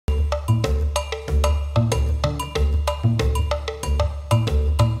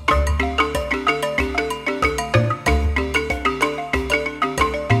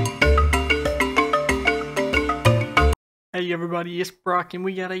Hey everybody, it's Brock and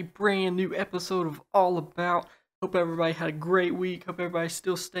we got a brand new episode of All About. Hope everybody had a great week. Hope everybody's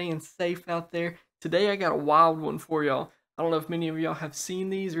still staying safe out there. Today I got a wild one for y'all. I don't know if many of y'all have seen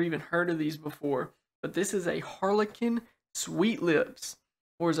these or even heard of these before, but this is a Harlequin Sweetlips,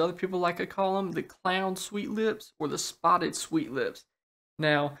 or as other people like to call them, the clown sweetlips or the spotted sweetlips.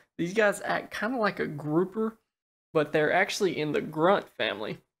 Now, these guys act kind of like a grouper, but they're actually in the grunt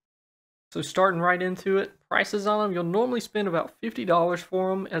family. So starting right into it, prices on them, you'll normally spend about $50 for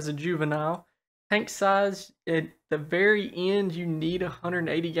them as a juvenile. Tank size, at the very end, you need a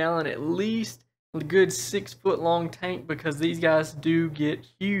 180 gallon at least, a good 6 foot long tank because these guys do get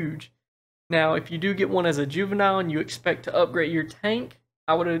huge. Now, if you do get one as a juvenile and you expect to upgrade your tank,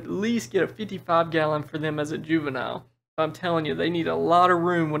 I would at least get a 55 gallon for them as a juvenile. I'm telling you, they need a lot of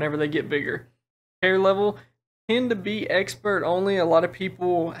room whenever they get bigger. Care level, tend to be expert only. A lot of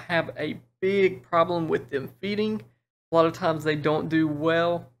people have a big problem with them feeding. A lot of times they don't do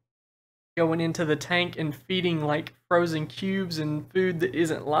well going into the tank and feeding like frozen cubes and food that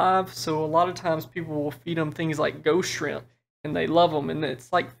isn't live. So a lot of times people will feed them things like ghost shrimp and they love them, and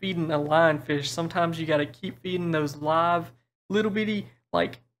it's like feeding a lionfish. Sometimes you got to keep feeding those live little bitty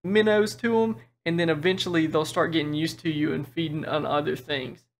like minnows to them, and then eventually they'll start getting used to you and feeding on other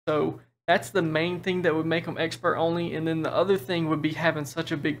things. So that's the main thing that would make them expert only. And then the other thing would be having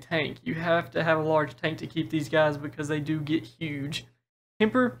such a big tank. You have to have a large tank to keep these guys because they do get huge.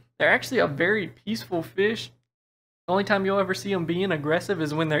 Temper, they're actually a very peaceful fish. The only time you'll ever see them being aggressive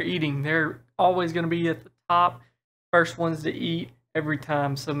is when they're eating. They're always going to be at the top, first ones to eat every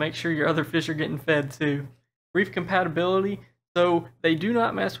time. So make sure your other fish are getting fed too. Reef compatibility, so they do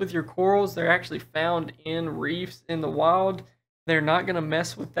not mess with your corals. They're actually found in reefs in the wild. They're not going to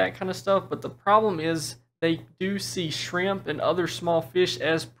mess with that kind of stuff, but the problem is they do see shrimp and other small fish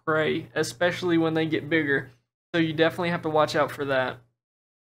as prey, especially when they get bigger. So you definitely have to watch out for that.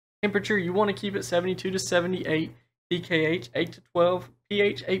 Temperature, you want to keep it 72 to 78, DKH 8 to 12,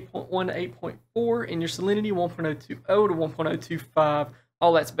 pH 8.1 to 8.4, and your salinity 1.020 to 1.025.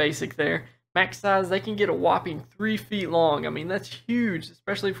 All that's basic there. Max size, they can get a whopping 3 feet long. I mean, that's huge,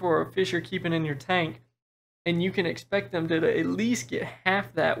 especially for a fish you're keeping in your tank. And you can expect them to at least get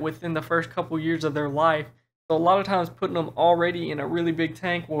half that within the first couple years of their life. So a lot of times putting them already in a really big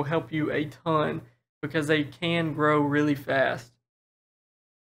tank will help you a ton because they can grow really fast.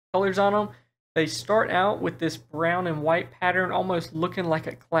 Colors on them, they start out with this brown and white pattern almost looking like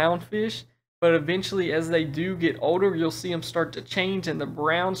a clownfish, but eventually as they do get older, you'll see them start to change and the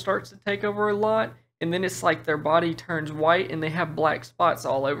brown starts to take over a lot. And then it's like their body turns white and they have black spots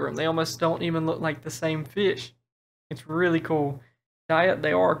all over them. They almost don't even look like the same fish. It's really cool. Diet,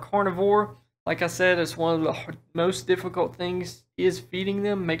 they are a carnivore. Like I said, it's one of the most difficult things is feeding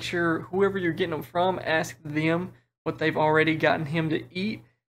them. Make sure whoever you're getting them from, ask them what they've already gotten him to eat.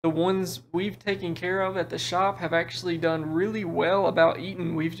 The ones we've taken care of at the shop have actually done really well about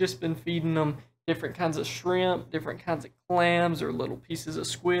eating. We've just been feeding them different kinds of shrimp, different kinds of clams, or little pieces of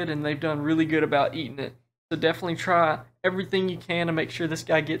squid, and they've done really good about eating it. So definitely try everything you can to make sure this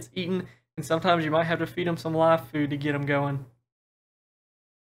guy gets eaten, and sometimes you might have to feed him some live food to get him going.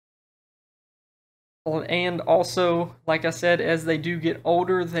 And also, like I said, as they do get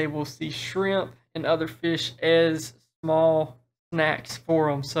older, they will see shrimp and other fish as small snacks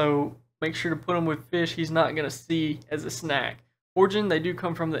for them. So make sure to put them with fish he's not going to see as a snack. Origin, they do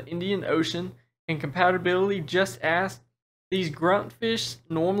come from the Indian Ocean. And compatibility, just ask. These grunt fish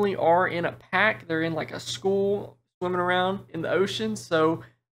normally are in a pack. They're in like a school swimming around in the ocean. So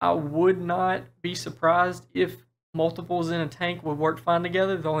I would not be surprised if multiples in a tank would work fine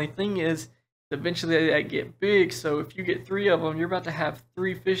together. The only thing is eventually they get big. So if you get 3 of them, you're about to have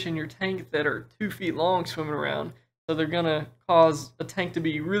 3 fish in your tank that are 2 feet long swimming around. So they're going to cause a tank to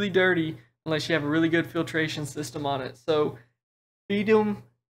be really dirty unless you have a really good filtration system on it. So feed them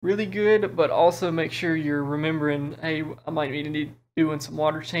really good, but also make sure you're remembering, hey, I might need doing some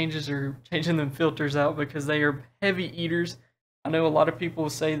water changes or changing them filters out because they are heavy eaters. I know a lot of people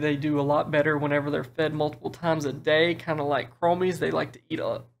say they do a lot better whenever they're fed multiple times a day, kind of like chromies. They like to eat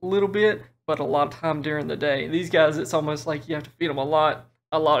a little bit, but a lot of time during the day. These guys, it's almost like you have to feed them a lot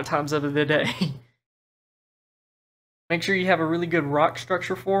of times out of the day. Make sure you have a really good rock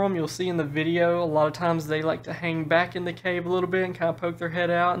structure for them. You'll see in the video, a lot of times they like to hang back in the cave a little bit and kind of poke their head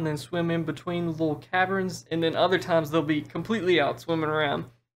out and then swim in between the little caverns. And then other times they'll be completely out swimming around.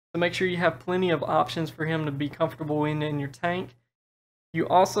 So make sure you have plenty of options for him to be comfortable in your tank. You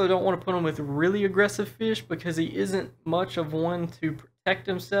also don't want to put him with really aggressive fish because he isn't much of one to protect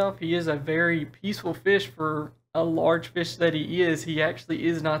himself. He is a very peaceful fish for a large fish that he actually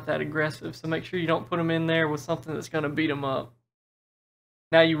is not that aggressive. So make sure you don't put him in there with something that's going to beat him up.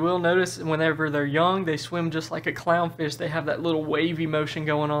 Now you will notice whenever they're young, they swim just like a clownfish. They have that little wavy motion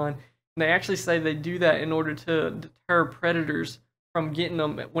going on. And they actually say they do that in order to deter predators from getting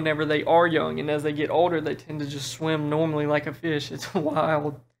them whenever they are young. And as they get older, they tend to just swim normally like a fish. It's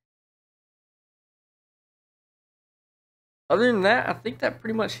wild. Other than that, I think that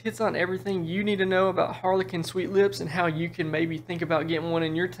pretty much hits on everything you need to know about Harlequin Sweetlips and how you can maybe think about getting one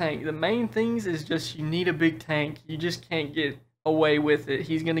in your tank. The main things is just you need a big tank. You just can't get away with it.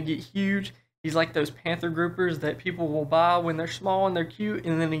 He's going to get huge. He's like those panther groupers that people will buy when they're small and they're cute,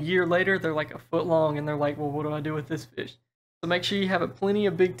 and then a year later they're like a foot long and they're like, well, what do I do with this fish? So make sure you have a plenty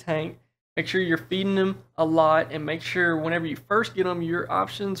of big tank. Make sure you're feeding them a lot, and make sure whenever you first get them, your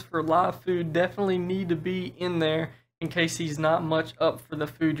options for live food definitely need to be in there in case he's not much up for the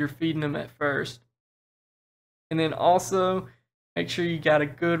food you're feeding him at first. And then also make sure you got a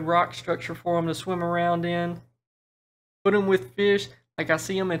good rock structure for him to swim around in. Put them with fish, like I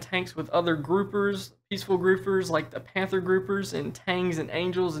see them in tanks with other groupers, peaceful groupers like the panther groupers and tangs and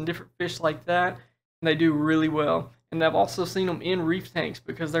angels and different fish like that, and they do really well. And I've also seen them in reef tanks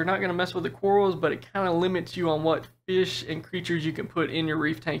because they're not going to mess with the corals, but it kind of limits you on what fish and creatures you can put in your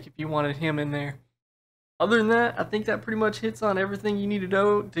reef tank if you wanted him in there. Other than that, I think that pretty much hits on everything you need to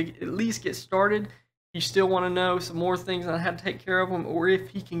know to at least get started. If you still want to know some more things on how to take care of him, or if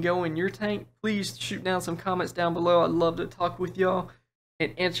he can go in your tank, please shoot down some comments down below. I'd love to talk with y'all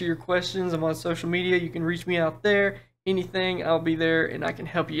and answer your questions. I'm on social media. You can reach me out there. Anything, I'll be there and I can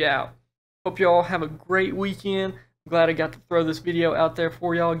help you out. Hope y'all have a great weekend. I'm glad I got to throw this video out there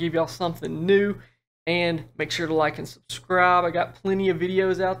for y'all, give y'all something new. And make sure to like and subscribe. I got plenty of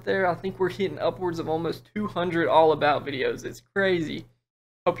videos out there. I think we're hitting upwards of almost 200 all about videos. It's crazy.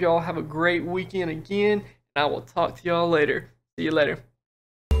 Hope y'all have a great weekend again, and I will talk to y'all later. See you later.